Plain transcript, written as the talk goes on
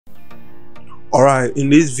Alright, in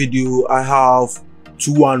this video I have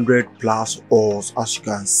 200 plus odds. As you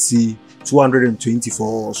can see,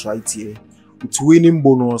 224 odds right here with winning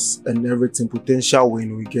bonus and everything. Potential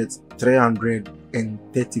win, we get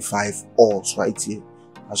 335 odds right here,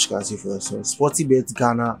 as you can see for yourself. Sportybet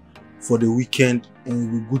Ghana for the weekend,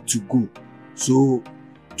 and we're good to go. So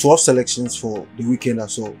 12 selections for the weekend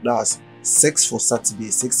as well. That's 6 for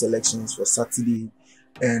Saturday, 6 selections for Saturday,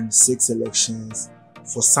 and 6 selections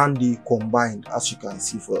for Sunday combined, as you can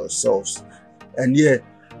see for yourselves. And yeah,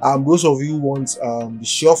 those of you who want the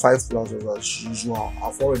sure 5 plus as usual,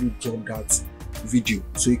 I've already dropped that video,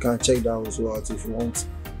 so you can check that as well if you want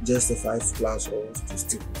just the 5 plus or to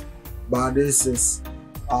stick with. But this is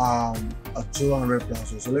a 200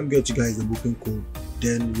 plus, so let me get you guys the booking code,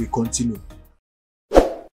 then we continue.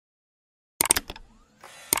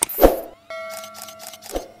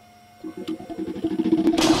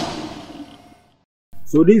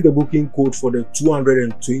 So this is the booking code for the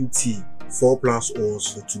 224 plus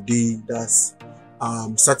odds for today. That's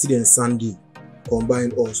Saturday and Sunday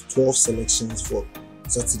combined odds. 12 selections for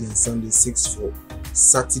Saturday and Sunday, 6 for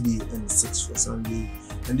Saturday and 6 for Sunday.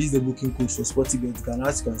 And this is the booking code for Sportybet Ghana.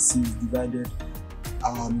 As you can see, it's divided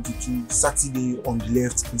into Saturday on the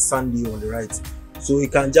left and Sunday on the right. So you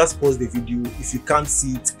can just pause the video. If you can't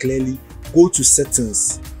see it clearly, go to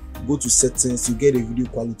settings. You get a video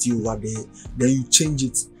quality over there, then you change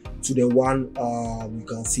it to the one you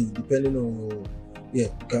can see, depending on your,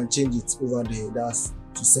 you can change it over there. That's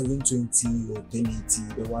to 720 or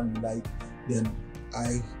 1080, the one you like. Then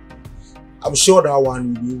I'm sure that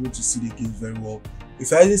one you'll be able to see the game very well.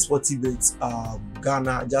 If I use Sportybet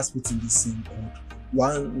Ghana, just put in the same code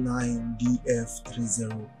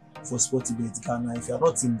 19DF30 for Sportybet Ghana. If you're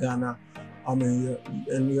not in Ghana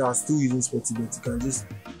and you are still using Sportybet, you can just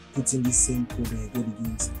put in the same code and you get the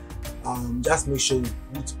games. Just make sure you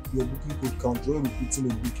put your booking code country. When we put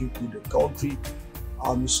in a booking code, the country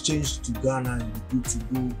is changed to Ghana and you're good to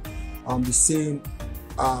go. The same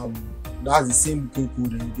that's the same booking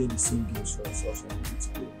code and you get the same games for yourself and you're good to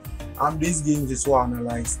go. These games is what I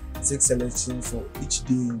analyze, 6 selections for each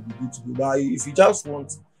day and you'll be good to go. But if you just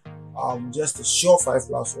want just a sure 5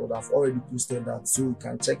 plus odd, I've already posted that, so you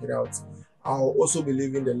can check it out. I'll also be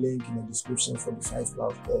leaving the link in the description for the 5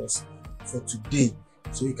 plus odds for today,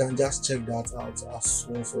 so you can just check that out as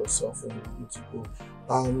well for yourself and you're good to go.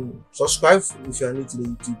 Subscribe if you are new to the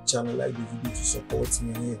YouTube channel, like the video to support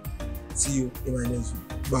me, and see you in my next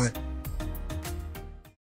video. Bye.